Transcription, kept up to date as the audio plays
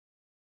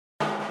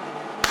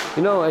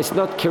You know, it's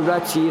not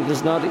Karachi, it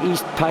is not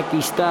East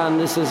Pakistan,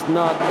 this is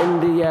not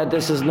India,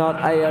 this is not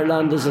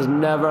Ireland, this is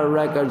Never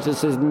Records,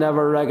 this is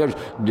Never Records,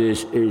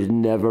 this is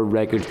Never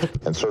Records.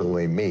 And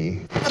certainly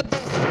me.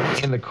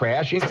 In the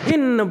crash.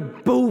 In the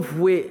booth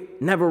with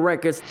Never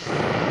Records.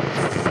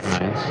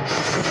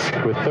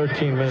 Nice. With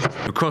 13 minutes.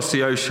 Across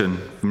the ocean,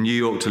 from New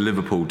York to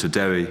Liverpool to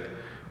Derry,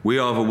 we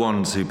are the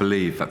ones who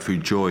believe that through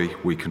joy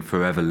we can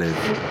forever live.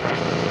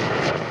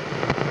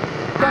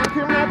 Thank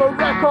you, Never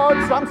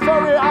Records. I'm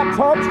sorry I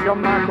touched your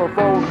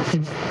microphone.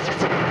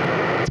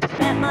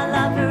 Met my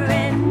lover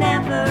in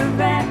Never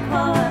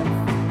Records,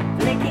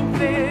 flicking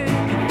through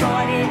the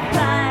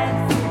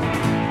 45s,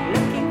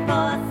 looking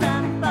for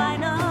some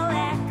final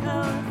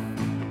echoes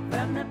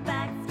from the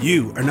back.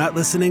 You are not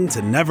listening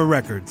to Never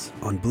Records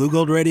on Blue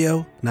Gold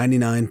Radio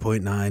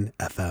 99.9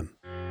 FM.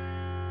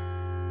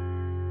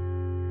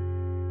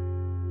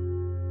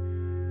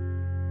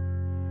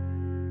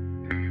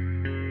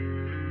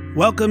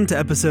 Welcome to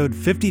episode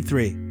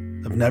 53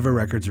 of Never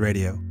Records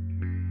Radio.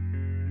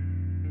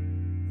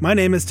 My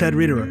name is Ted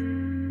Riederer,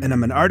 and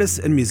I'm an artist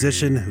and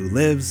musician who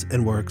lives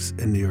and works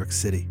in New York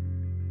City.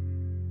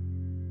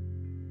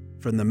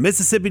 From the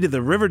Mississippi to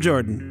the River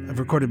Jordan, I've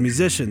recorded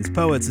musicians,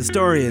 poets,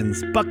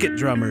 historians, bucket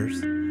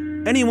drummers,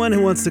 anyone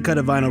who wants to cut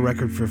a vinyl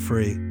record for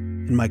free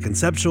in my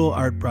conceptual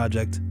art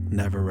project,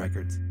 Never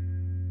Records.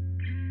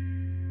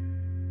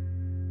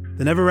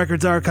 The Never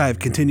Records archive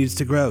continues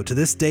to grow. To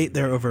this date,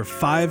 there are over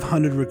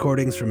 500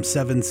 recordings from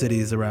 7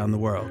 cities around the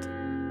world.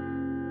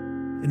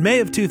 In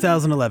May of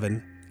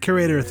 2011,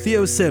 curator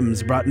Theo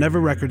Sims brought Never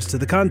Records to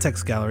the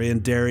Context Gallery in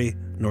Derry,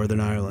 Northern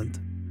Ireland.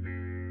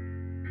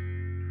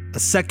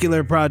 A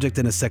secular project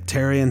in a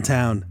sectarian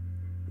town,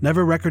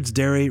 Never Records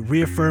Derry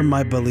reaffirmed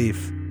my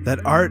belief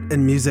that art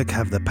and music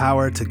have the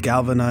power to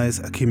galvanize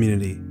a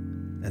community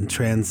and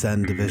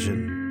transcend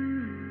division.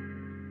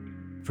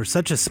 For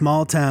such a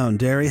small town,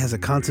 Derry has a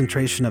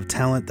concentration of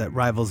talent that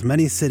rivals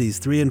many cities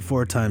 3 and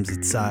 4 times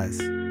its size.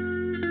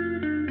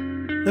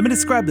 Let me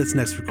describe this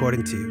next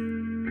recording to you.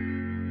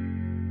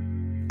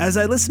 As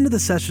I listen to the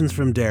sessions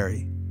from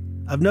Derry,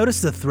 I've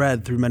noticed a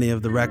thread through many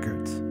of the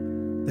records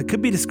that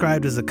could be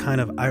described as a kind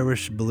of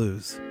Irish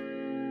blues.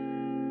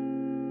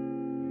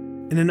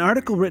 In an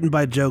article written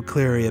by Joe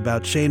Cleary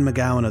about Shane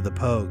MacGowan of the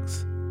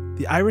Pogues,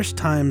 the Irish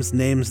Times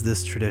names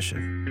this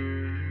tradition.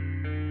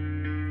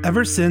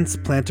 Ever since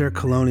planter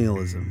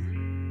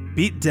colonialism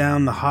beat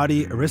down the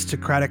haughty,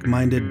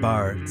 aristocratic-minded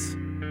bards,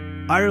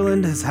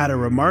 Ireland has had a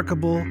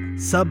remarkable,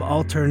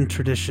 subaltern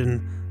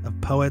tradition of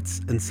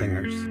poets and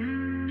singers.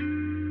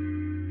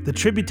 The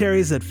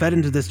tributaries that fed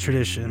into this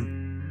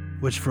tradition,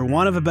 which for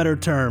want of a better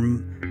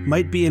term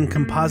might be in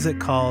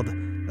composite called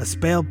a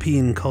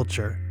spalpeen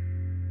culture,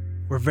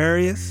 were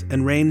various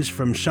and ranged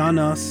from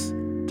sean-nós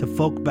to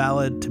folk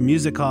ballad to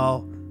music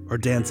hall or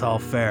dance hall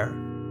fare.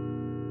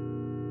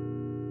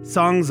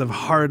 Songs of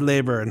hard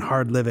labor and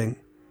hard living,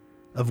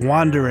 of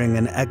wandering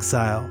and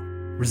exile,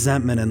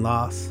 resentment and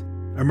loss,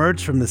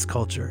 emerged from this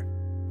culture,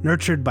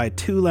 nurtured by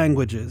 2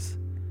 languages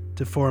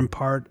to form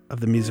part of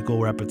the musical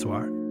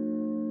repertoire.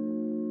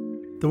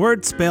 The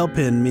word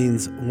spalpeen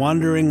means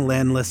wandering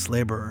landless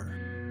laborer,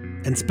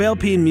 and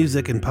spalpeen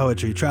music and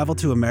poetry traveled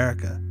to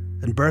America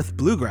and birthed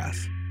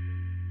bluegrass,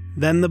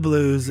 then the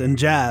blues and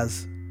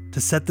jazz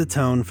to set the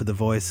tone for the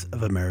voice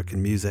of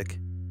American music.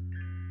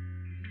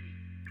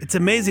 It's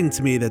amazing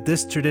to me that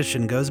this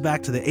tradition goes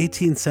back to the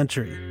 18th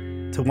century,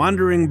 to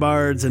wandering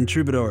bards and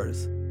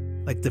troubadours,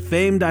 like the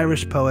famed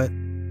Irish poet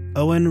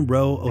Owen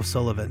Roe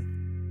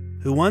O'Sullivan,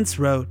 who once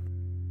wrote,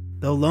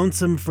 "Though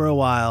lonesome for a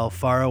while,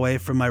 far away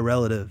from my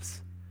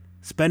relatives,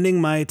 spending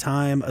my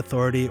time,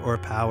 authority, or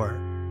power,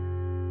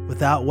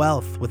 without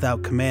wealth,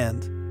 without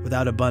command,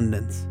 without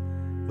abundance,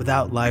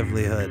 without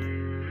livelihood,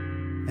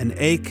 an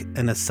ache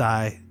and a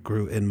sigh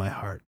grew in my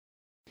heart."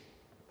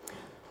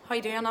 How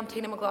you doing? I'm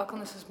Tina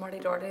McLaughlin. This is Marty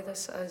Doherty.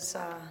 This is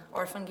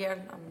Orphan Girl.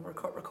 I'm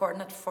recording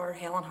it for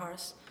Helen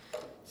Harris.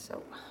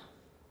 So.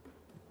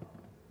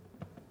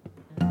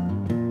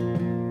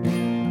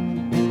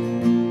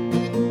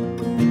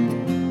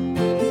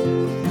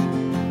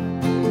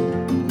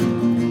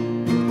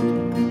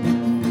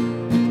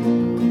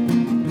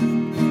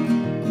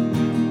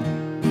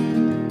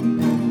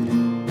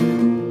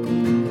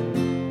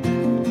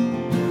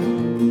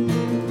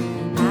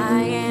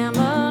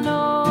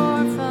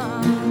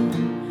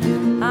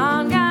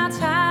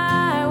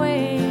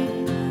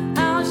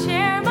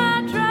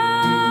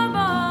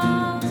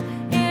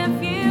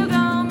 You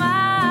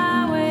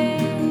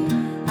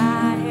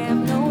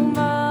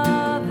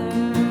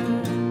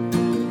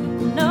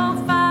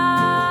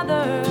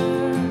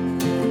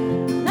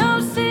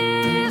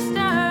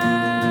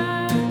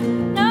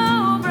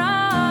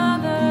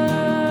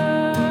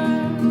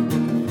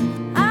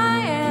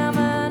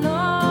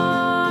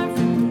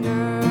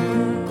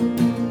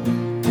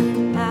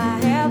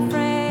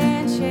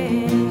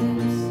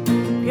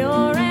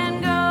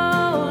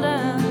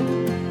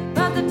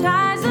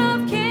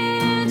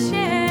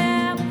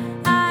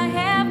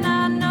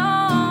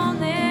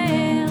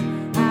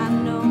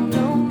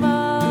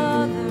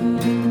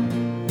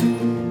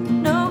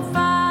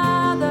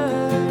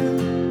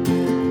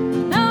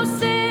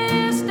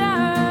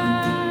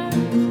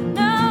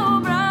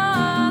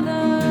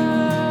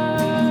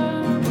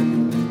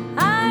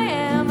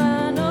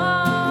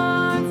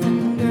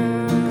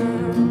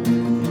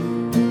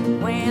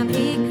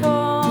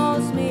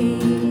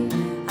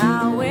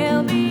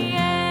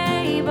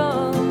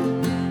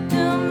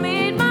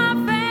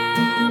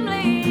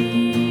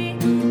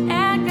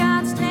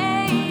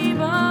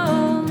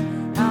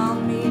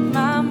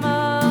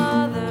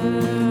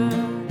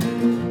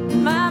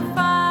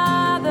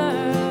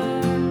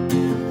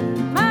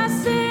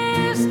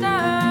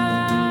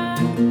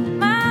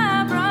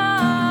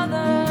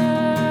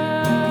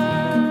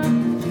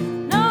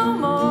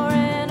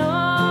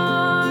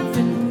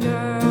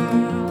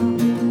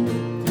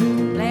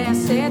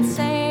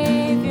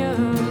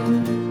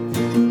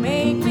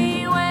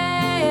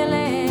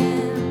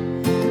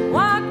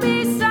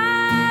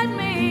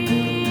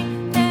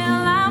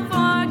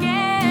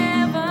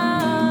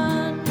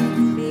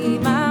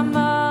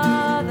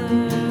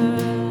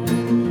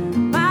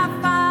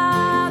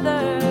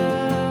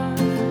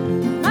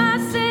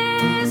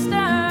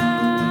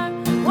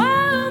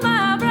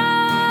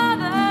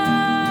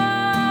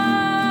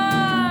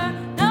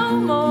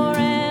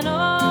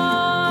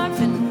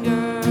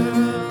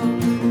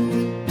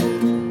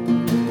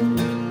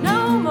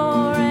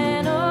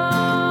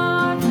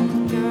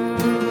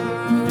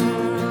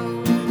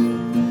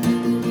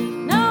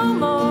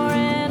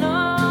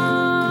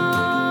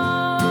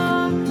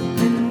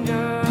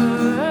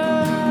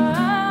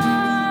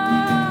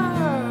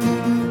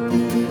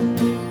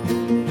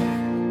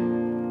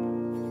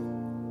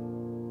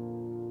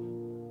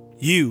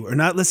You are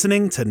not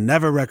listening to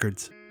Never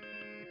Records.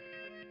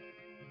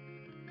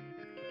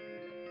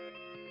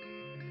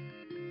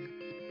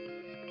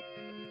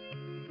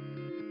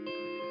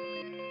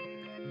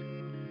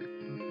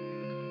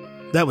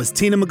 That was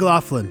Tina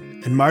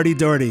McLaughlin and Marty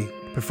Doherty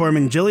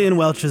performing Gillian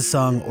Welch's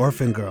song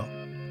Orphan Girl,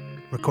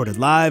 recorded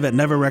live at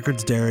Never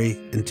Records Derry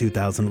in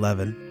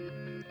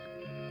 2011.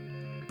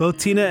 Both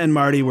Tina and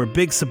Marty were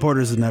big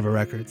supporters of Never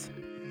Records,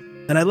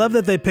 and I love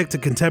that they picked a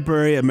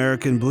contemporary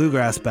American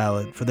bluegrass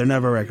ballad for their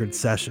Never Records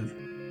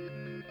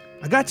session.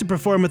 I got to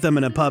perform with them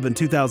in a pub in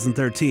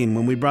 2013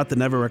 when we brought the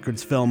Never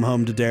Records film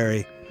home to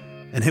Derry,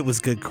 and it was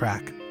good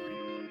crack.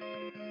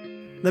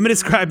 Let me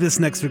describe this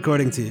next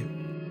recording to you.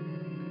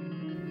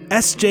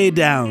 S.J.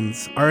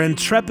 Downs, our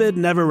intrepid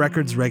Never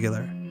Records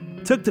regular,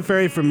 took the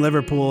ferry from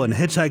Liverpool and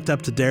hitchhiked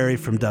up to Derry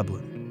from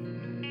Dublin.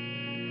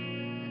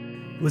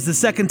 It was the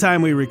second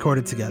time we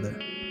recorded together,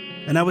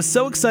 and I was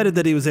so excited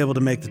that he was able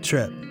to make the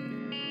trip.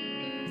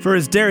 For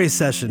his Derry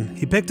session,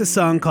 he picked a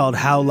song called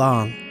How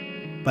Long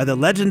by the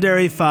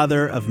legendary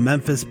father of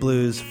Memphis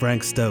blues,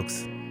 Frank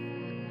Stokes.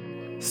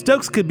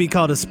 Stokes could be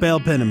called a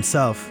spalepin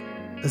himself,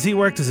 as he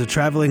worked as a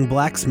traveling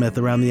blacksmith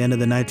around the end of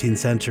the 19th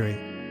century,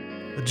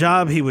 a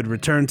job he would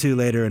return to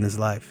later in his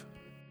life.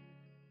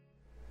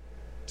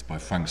 It's by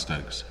Frank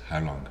Stokes. How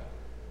Long?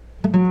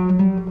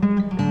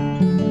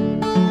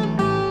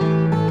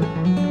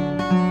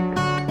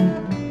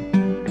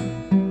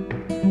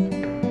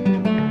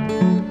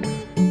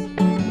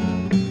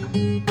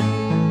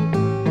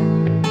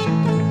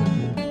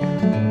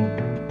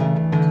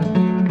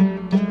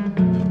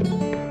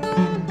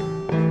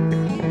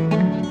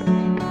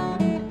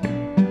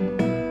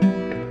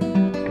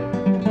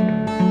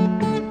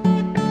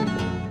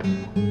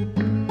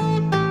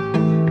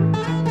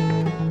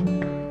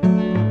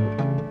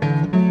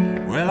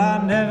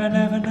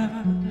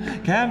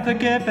 Can't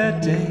forget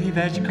that day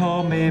that you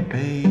called me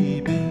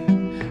baby.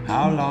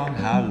 How long,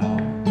 how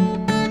long?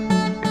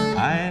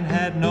 I ain't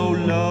had no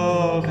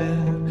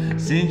loving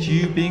since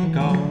you been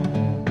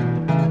gone.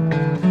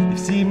 You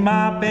see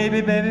my baby,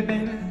 baby,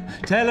 baby,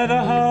 tell her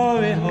to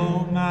hurry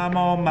home. I'm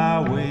on my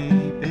way,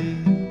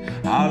 baby.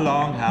 How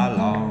long, how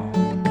long?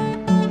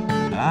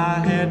 I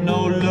had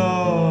no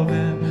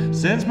loving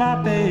since my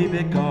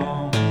baby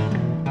gone.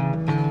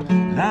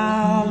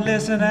 Now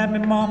listen at me,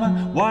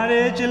 mama, why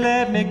did you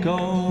let me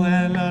go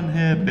and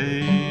unhear,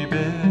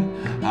 baby?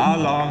 How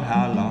long,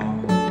 how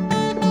long?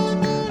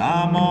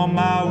 I'm on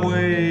my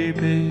way,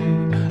 baby.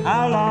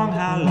 How long,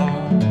 how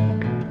long?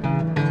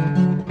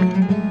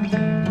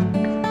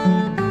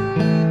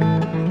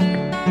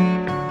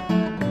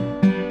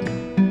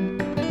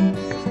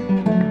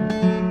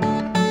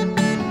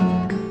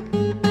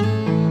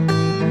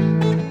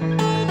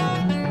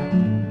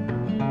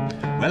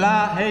 Well,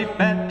 I hate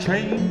that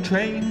train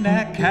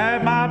that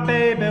carried my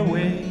baby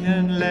away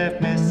and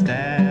left me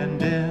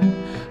standing.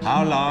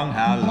 How long,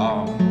 how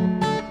long?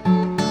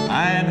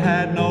 I ain't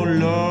had no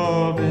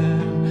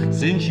loving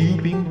since you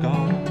been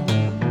gone.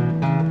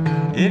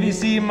 If you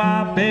see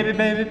my baby,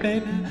 baby,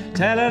 baby,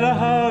 tell her to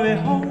hurry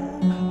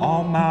home.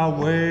 On my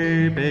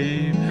way,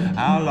 babe.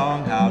 How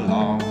long, how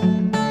long?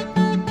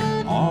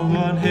 Oh,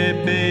 run here,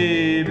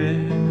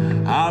 baby.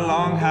 How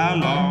long, how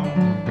long?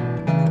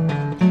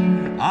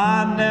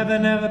 I never,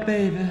 never,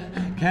 baby,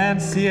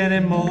 can't see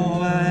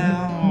anymore.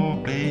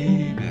 Oh,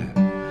 baby,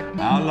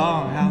 how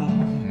long, how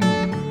long?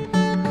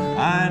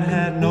 I ain't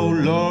had no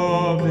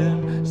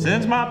loving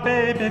since my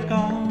baby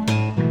gone.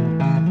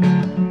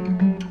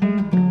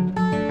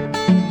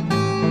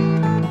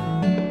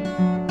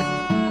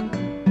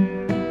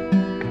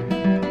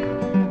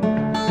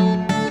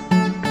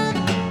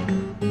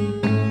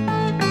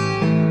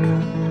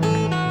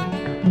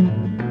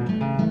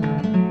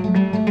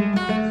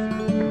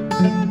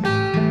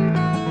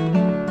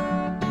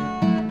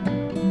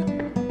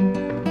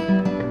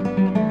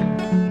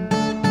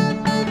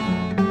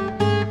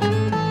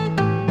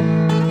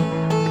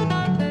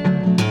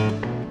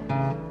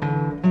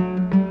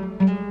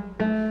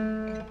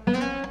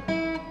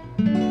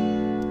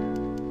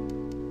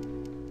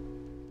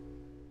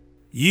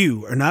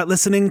 You are not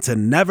listening to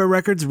Never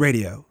Records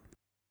Radio.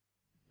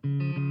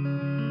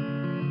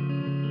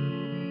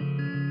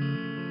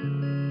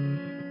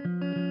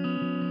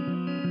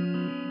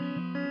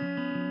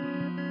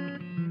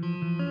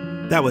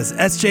 That was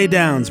S.J.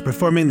 Downs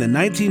performing the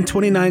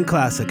 1929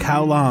 classic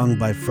How Long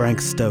by Frank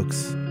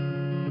Stokes,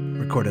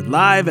 recorded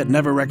live at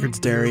Never Records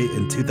Derry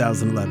in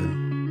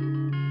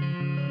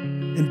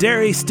 2011. In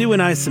Derry, Stu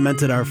and I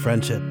cemented our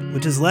friendship,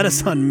 which has led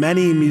us on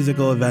many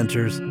musical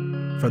adventures,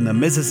 from the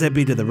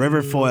Mississippi to the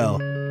River Foyle,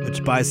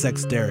 which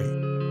bisects Derry.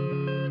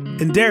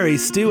 In Derry,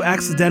 Stu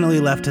accidentally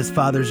left his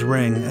father's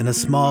ring and a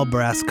small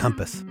brass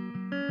compass.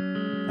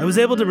 I was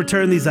able to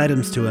return these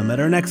items to him at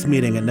our next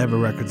meeting at Never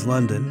Records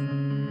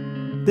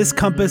London. This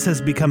compass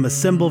has become a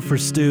symbol for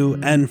Stu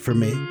and for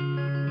me,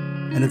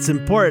 and it's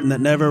important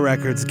that Never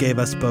Records gave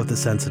us both a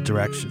sense of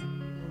direction.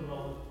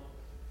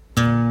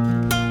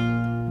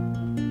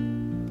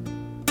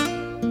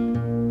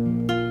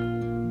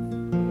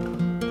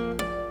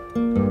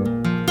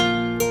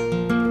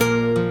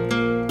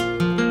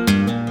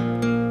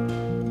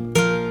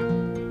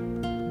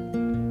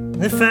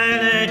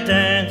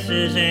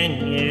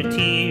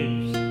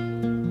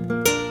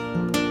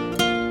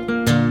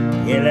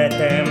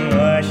 them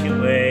wash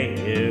away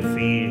your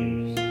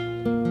fears.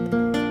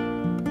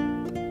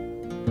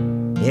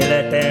 You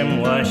let them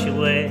wash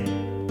away.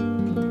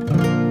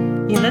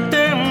 You let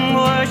them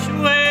wash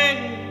away.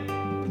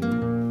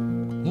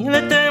 You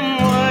let them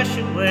wash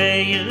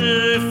away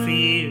your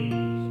fears.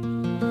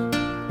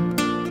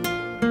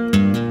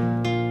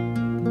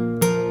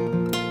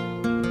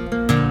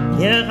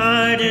 Your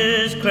heart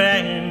is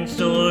crying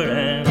sore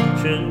and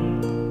true.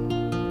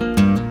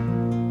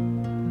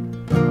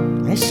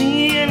 I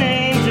see an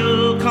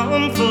angel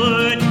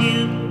comfort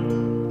you,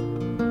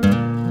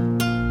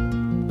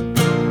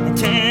 a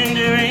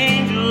tender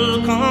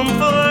angel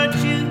comfort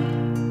you.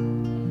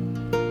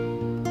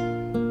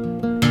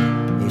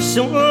 Your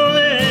soul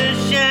is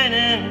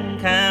shining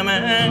calm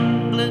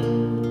and blue.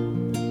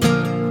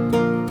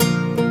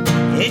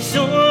 Your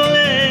soul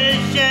is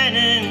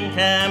shining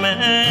calm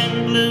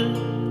and blue.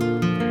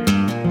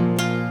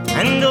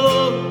 And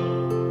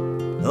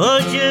oh,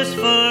 just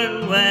for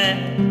a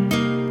while.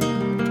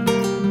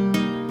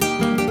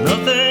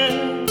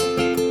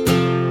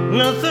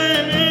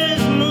 Nothing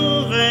is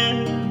moving.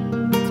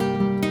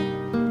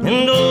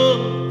 And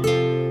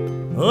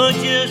oh,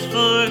 just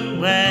for a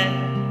while.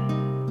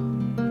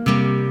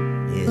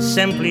 You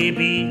simply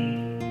be.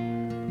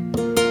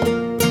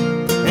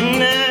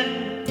 And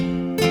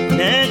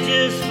that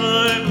just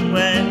for a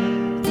while.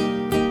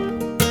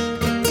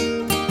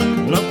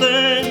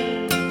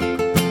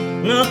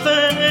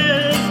 Nothing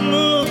is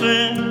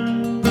moving.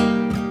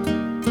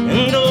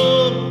 And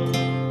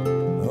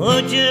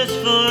oh, just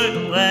for a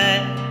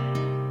while.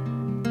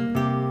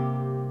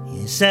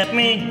 You set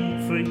me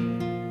free.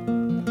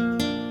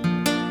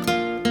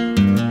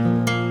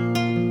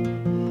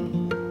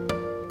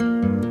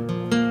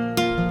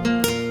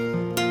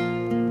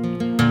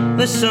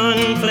 The sun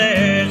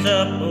flares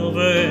up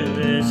over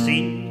the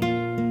sea.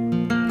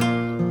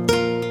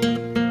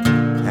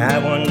 I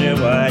wonder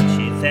what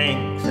she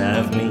thinks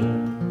of me.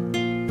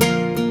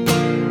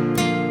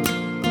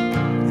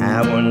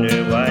 I wonder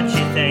what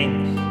she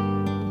thinks.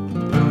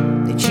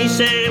 Did she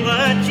say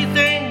what she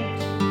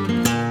thinks?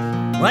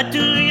 What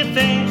do you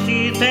think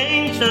she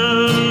thinks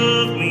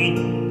of me?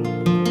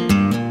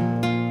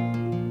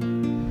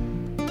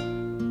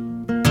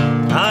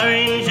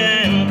 Orange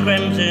and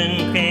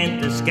crimson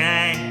paint the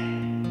sky.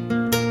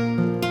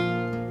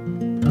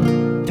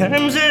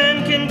 Terms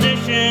and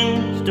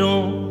conditions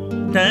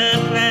don't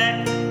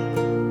apply.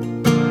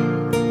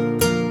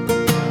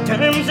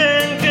 Terms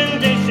and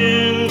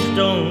conditions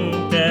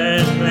don't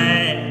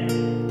apply.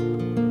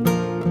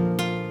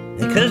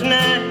 Because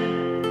not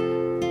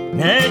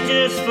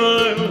just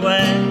for a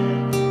while.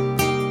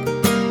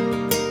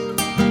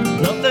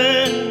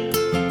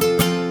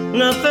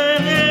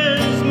 Nothing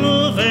is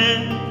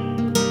moving.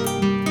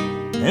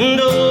 And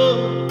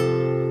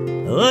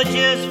oh,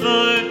 just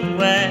for a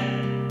while.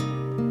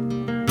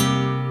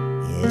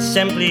 You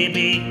simply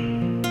be.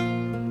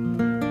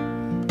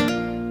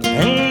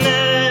 And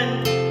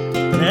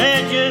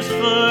just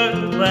for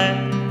a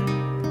while.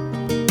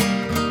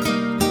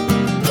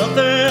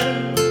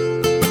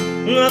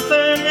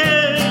 Nothing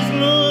is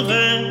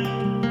moving.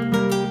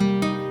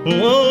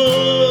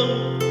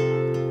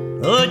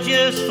 Oh,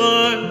 just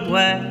for a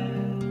while.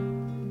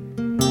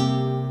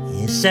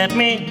 You set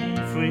me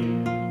free.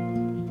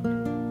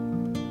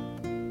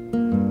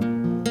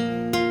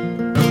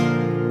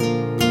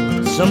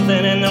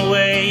 Something in the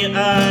way you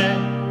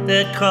are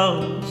that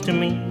calls to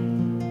me.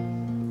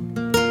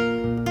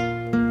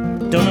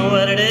 Don't know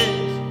what it is.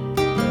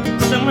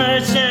 Somehow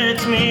it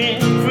sets me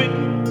free.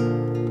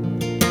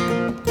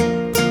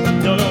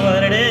 Don't know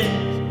what it is.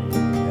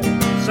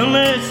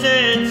 Somehow it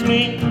sets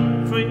me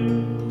free.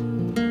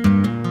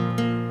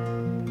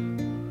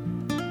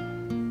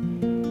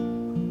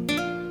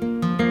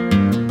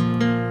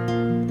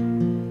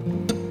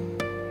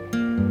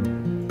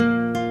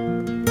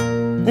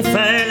 The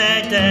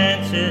firelight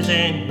dances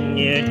in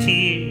your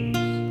tears.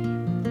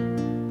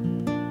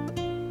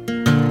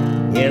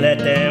 You let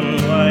them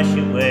wash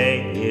away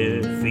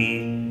your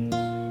fears.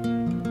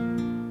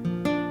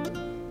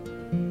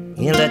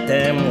 You let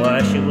them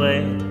wash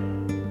away.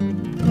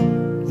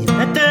 You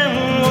let them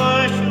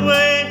wash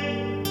away.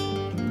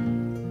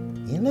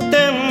 You let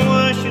them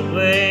wash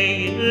away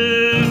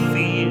your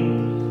fears.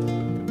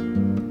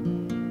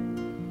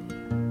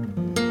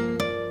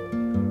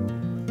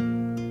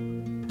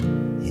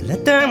 You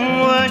let them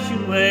wash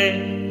away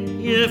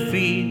your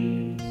fears.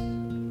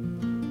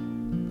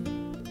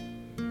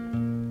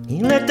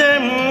 You let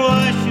them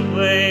wash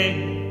away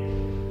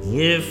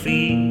your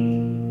fears.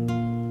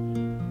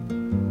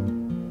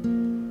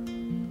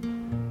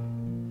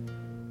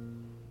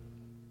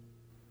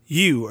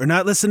 You are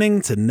not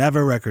listening to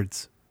Never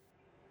Records.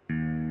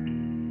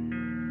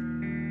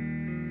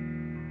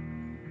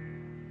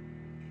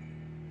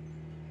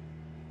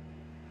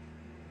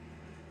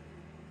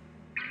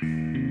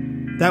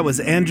 That was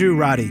Andrew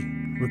Roddy,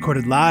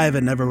 recorded live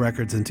at Never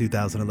Records in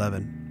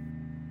 2011.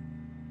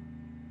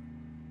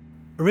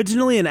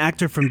 Originally an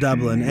actor from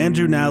Dublin,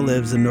 Andrew now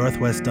lives in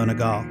northwest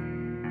Donegal,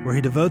 where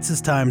he devotes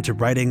his time to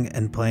writing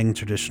and playing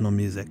traditional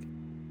music.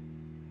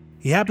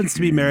 He happens to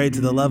be married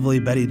to the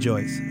lovely Betty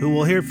Joyce, who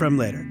we'll hear from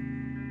later.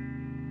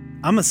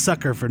 I'm a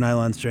sucker for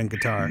nylon string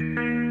guitar,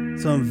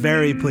 so I'm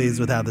very pleased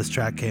with how this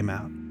track came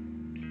out.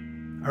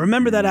 I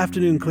remember that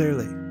afternoon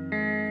clearly.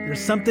 There's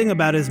something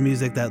about his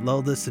music that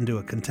lulled us into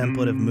a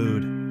contemplative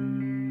mood.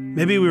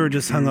 Maybe we were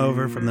just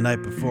hungover from the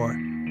night before,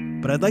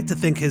 but I'd like to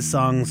think his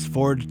songs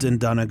Forged in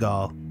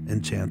Donegal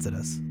enchanted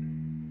us.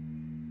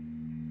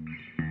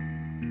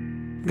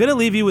 I'm gonna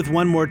leave you with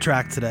one more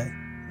track today.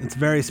 It's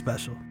very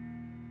special.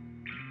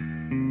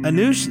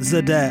 Anush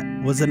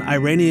Zadeh was an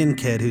Iranian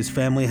kid whose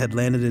family had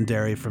landed in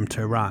Derry from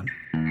Tehran.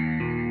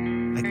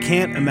 I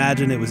can't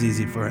imagine it was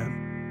easy for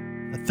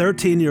him. A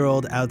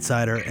 13-year-old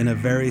outsider in a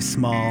very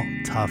small,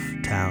 tough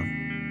town.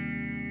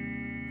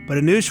 But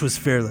Anush was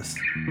fearless.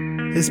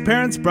 His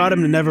parents brought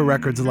him to Never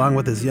Records along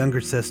with his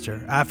younger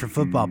sister after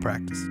football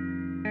practice.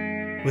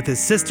 With his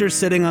sister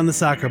sitting on the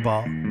soccer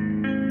ball,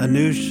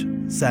 Anush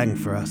sang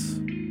for us.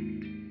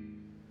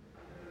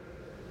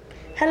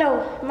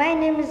 Hello, my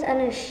name is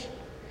Anush.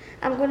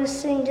 I'm going to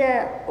sing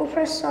the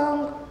opera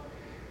song,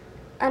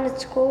 and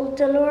it's called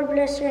The Lord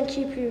Bless You and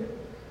Keep You,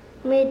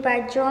 made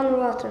by John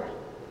Rutter.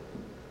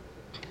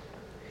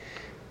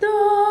 The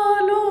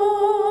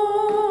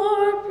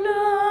Lord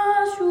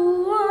bless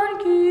you and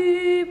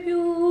keep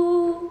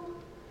you.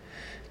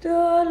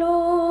 The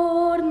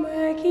Lord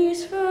make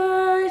his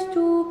face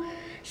to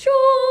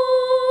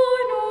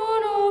shine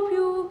on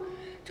you,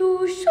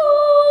 to shine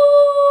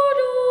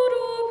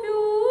on you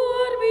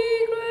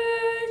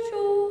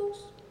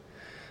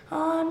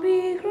and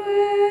be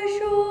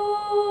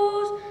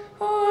gracious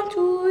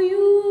unto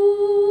you.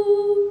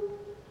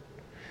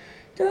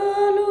 The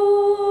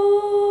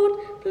Lord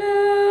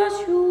bless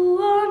you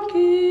and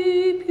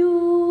keep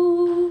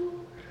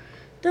you.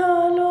 The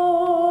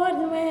Lord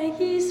make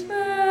his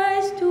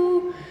face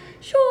to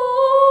shine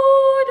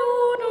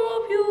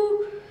on you,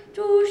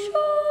 to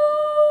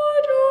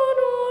shine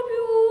on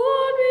you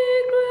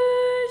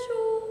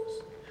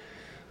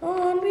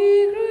and be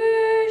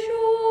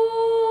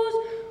gracious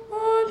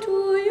unto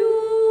you.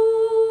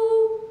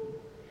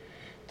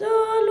 The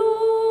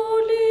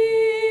Lord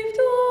lift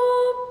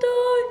up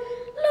the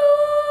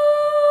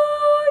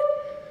light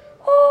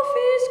of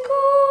his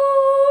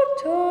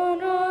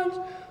countenance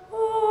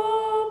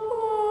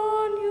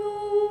upon you.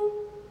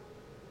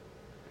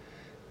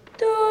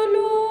 The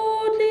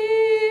Lord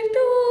lift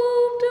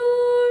up the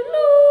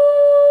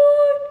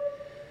light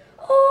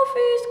of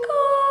his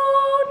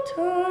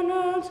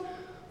countenance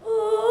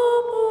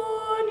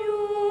upon you,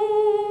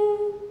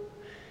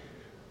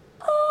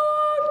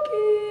 and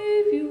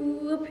give you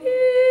a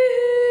peace,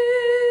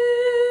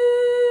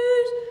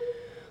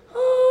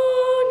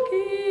 and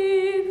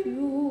give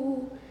you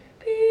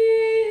peace,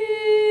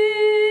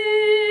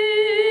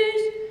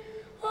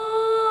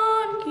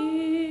 and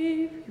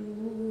give you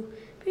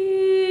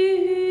peace,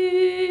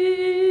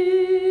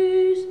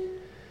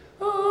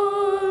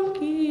 and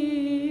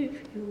give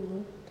you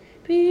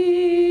peace.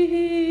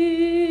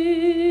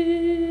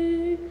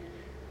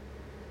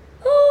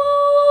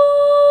 Amen,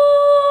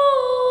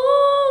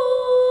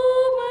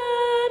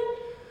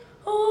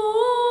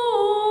 amen,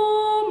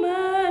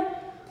 amen,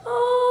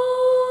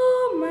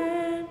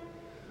 amen,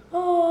 amen,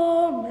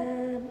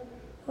 amen,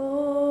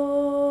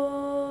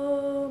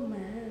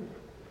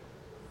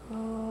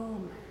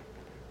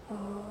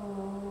 amen.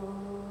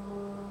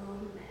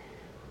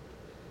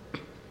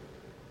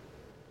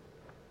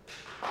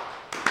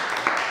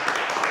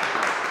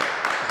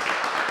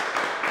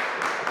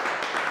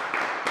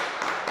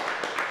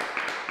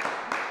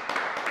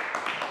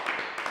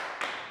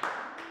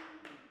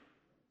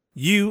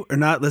 You are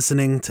not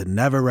listening to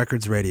Never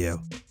Records Radio.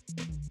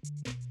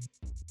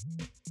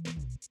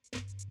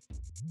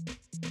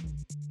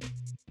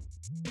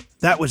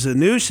 That was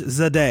Anush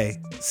Zadeh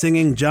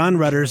singing John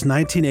Rutter's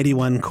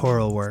 1981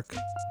 choral work,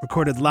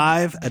 recorded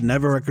live at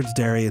Never Records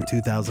Derry in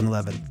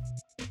 2011.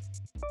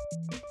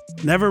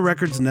 Never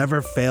Records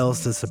never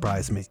fails to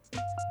surprise me.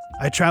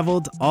 I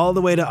traveled all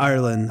the way to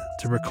Ireland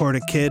to record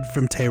a kid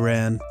from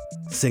Tehran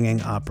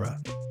singing opera.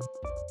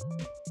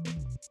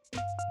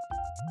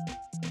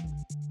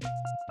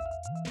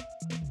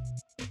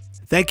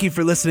 Thank you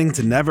for listening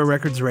to Never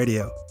Records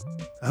Radio.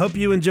 I hope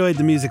you enjoyed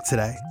the music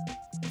today.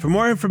 For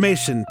more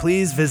information,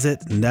 please visit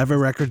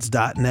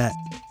neverrecords.net.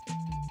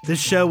 This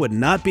show would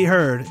not be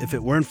heard if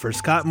it weren't for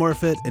Scott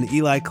Morfitt and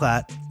Eli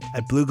Klatt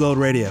at Blue Gold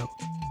Radio,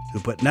 who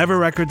put Never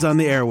Records on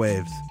the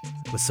airwaves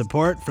with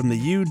support from the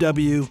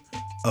UW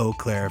Eau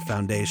Claire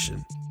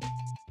Foundation.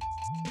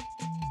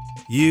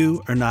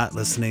 You are not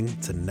listening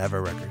to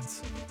Never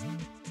Records.